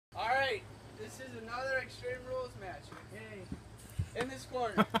this is another Extreme Rules match. Okay. In this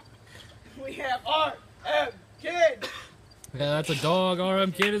corner, we have RMKID. Yeah, that's a dog.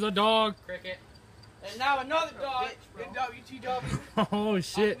 RMKID is a dog. Cricket. And now another dog in WTW. Oh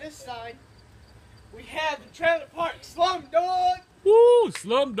shit. On this side, we have the trailer park Slumdog. Woo,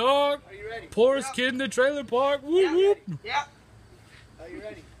 Slumdog. Are you ready? Poorest kid in the trailer park. Woo Yep. whoop. Yep. Are you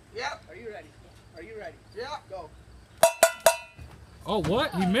ready? Yep. Are you ready? Are you ready? Yep. Go. Oh,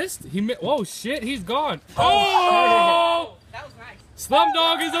 what? He missed? Oh shit, he's gone. Oh! That was nice.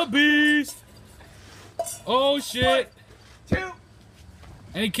 Slumdog is a beast. Oh shit. 2.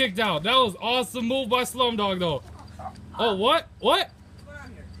 And he kicked out. That was awesome move by Slumdog though. Oh, what? What? What's going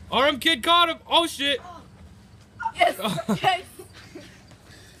on here? RMKID caught him. Oh shit. Yes. Yes.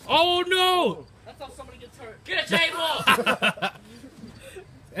 Oh no. That's how somebody gets hurt. Get a table!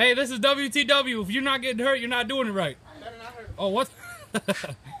 Hey, this is WTW. If you're not getting hurt, you're not doing it right. Better not hurt. Oh, what?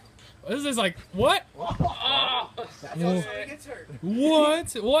 This is like, what? Oh, That's how somebody gets hurt.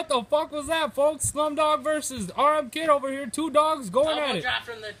 What? What the fuck was that, folks? Slumdog versus RMKID over here. 2 dogs going at it. Drop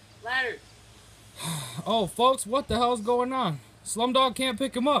from the ladder. Oh, folks, what the hell's going on? Slumdog can't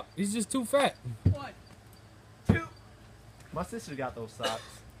pick him up. He's just too fat. 1, 2. My sister got those socks.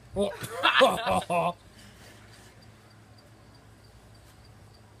 Oh.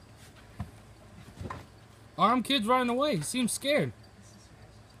 RMKID's running away. He seems scared.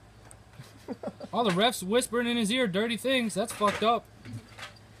 All the refs whispering in his ear dirty things. That's fucked up.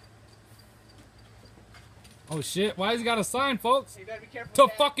 Oh shit, why has he got a sign, folks? You better be careful. To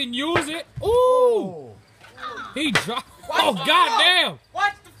Dad. fucking use it. Ooh! He dropped. Oh, goddamn!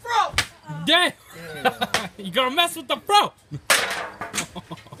 Watch the fro! Damn! You gonna mess with the fro?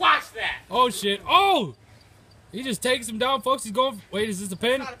 Watch that! Oh shit. Oh! He just takes him down, folks. He's going. Wait, is this a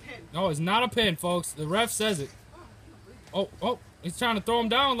pin? It's not a pin. No, it's not a pin, folks. The ref says it. Oh, oh. He's trying to throw him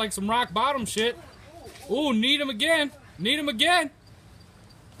down like some rock bottom shit. Ooh, need him again. Need him again.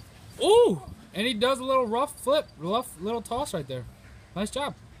 Ooh! And he does a little rough flip. Rough little toss right there. Nice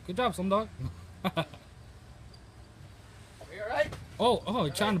job. Good job, Slumdog. Are you alright? Oh,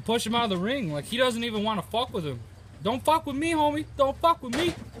 he's trying to push him out of the ring. Like, he doesn't even want to fuck with him. Don't fuck with me, homie. Don't fuck with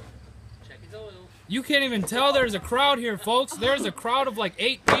me. Check his oil. You can't even tell there's a crowd here, folks. There's a crowd of like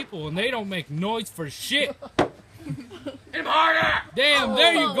 8 people, and they don't make noise for shit. Hit him harder! Damn,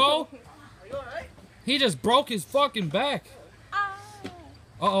 there you go. Are you alright? He just broke his fucking back.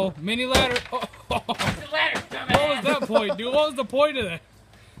 Uh-oh, mini ladder. Oh. The ladder, dumbass! What was that point, dude? What was the point of that?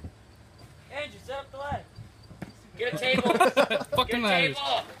 Andrew, set up the ladder. Get a table. Fucking Get a ladders.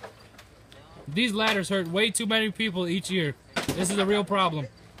 table. These ladders hurt way too many people each year. This is a real problem.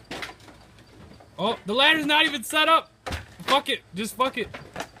 Oh, the ladder's not even set up. Fuck it. Just fuck it.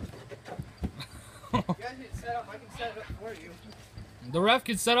 You guys need to set up. I can set it up for you. The ref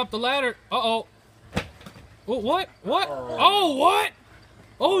can set up the ladder. Uh-oh. Oh, what? What? Oh, what?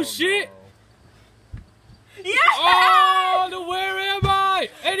 Oh, shit. Yeah! Oh, where am I?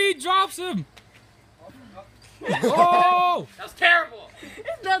 And he drops him. Oh. That was terrible.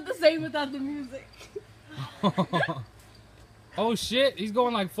 It's not the same without the music. Oh, shit. He's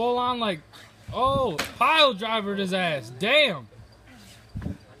going like full on like, oh, pile drivered his ass. Damn.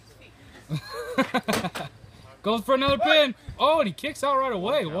 Goes for another pin. Oh, and he kicks out right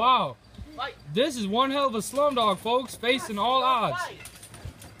away. Wow. This is one hell of a Slumdog, folks, facing all odds.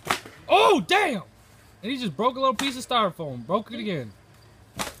 Oh, damn. And he just broke a little piece of styrofoam. Broke it again.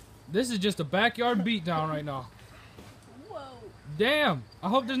 This is just a backyard beatdown right now. Whoa. Damn. I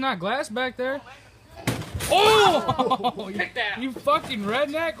hope there's not glass back there. Oh! Pick that. You fucking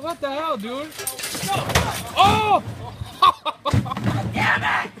redneck? What the hell, dude? Oh!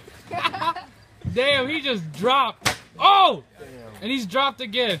 Damn, he just dropped. Oh! And he's dropped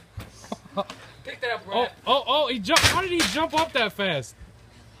again. Pick that up, Oh, Brad. oh, he jumped. How did he jump up that fast?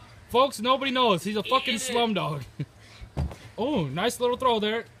 Folks, nobody knows. He's a fucking Eat it. Slumdog. Oh, nice little throw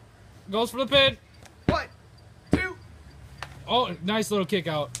there. Goes for the pin. 1, 2. Oh, nice little kick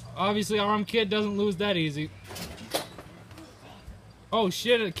out. Obviously, RMKID doesn't lose that easy. Oh,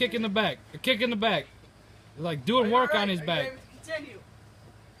 shit, a kick in the back. A kick in the back. Like doing work on his back. Continue.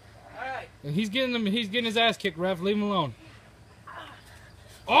 Alright. He's getting his ass kicked, ref. Leave him alone.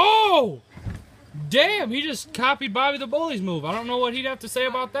 Oh! Damn, he just copied Bobby the Bully's move. I don't know what he'd have to say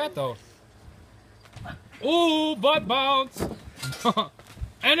about that, though. Ooh, butt bounce.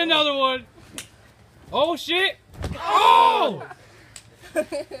 And another one. Oh, shit. Oh!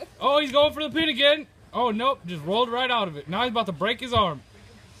 Oh, he's going for the pin again. Oh, nope. Just rolled right out of it. Now he's about to break his arm.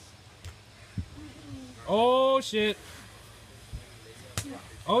 Oh, shit.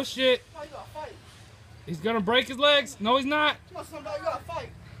 Oh, shit. Come on, you gotta fight. He's going to break his legs. No, he's not. Come on, Slumdog, you gotta fight.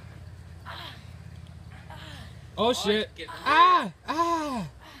 Oh shit. Ah! Ah!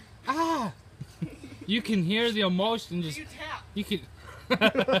 Ah! You can hear the emotion just. You tap. You can. You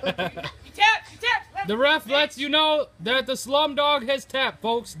tap. You tap. The ref lets you know that the Slumdog has tapped,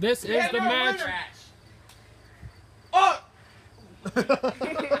 folks. This is the match.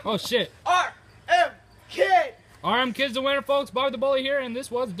 Oh shit. RM Kid. RM Kid's the winner, folks. Bobby the Bully here, and this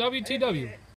was WTW.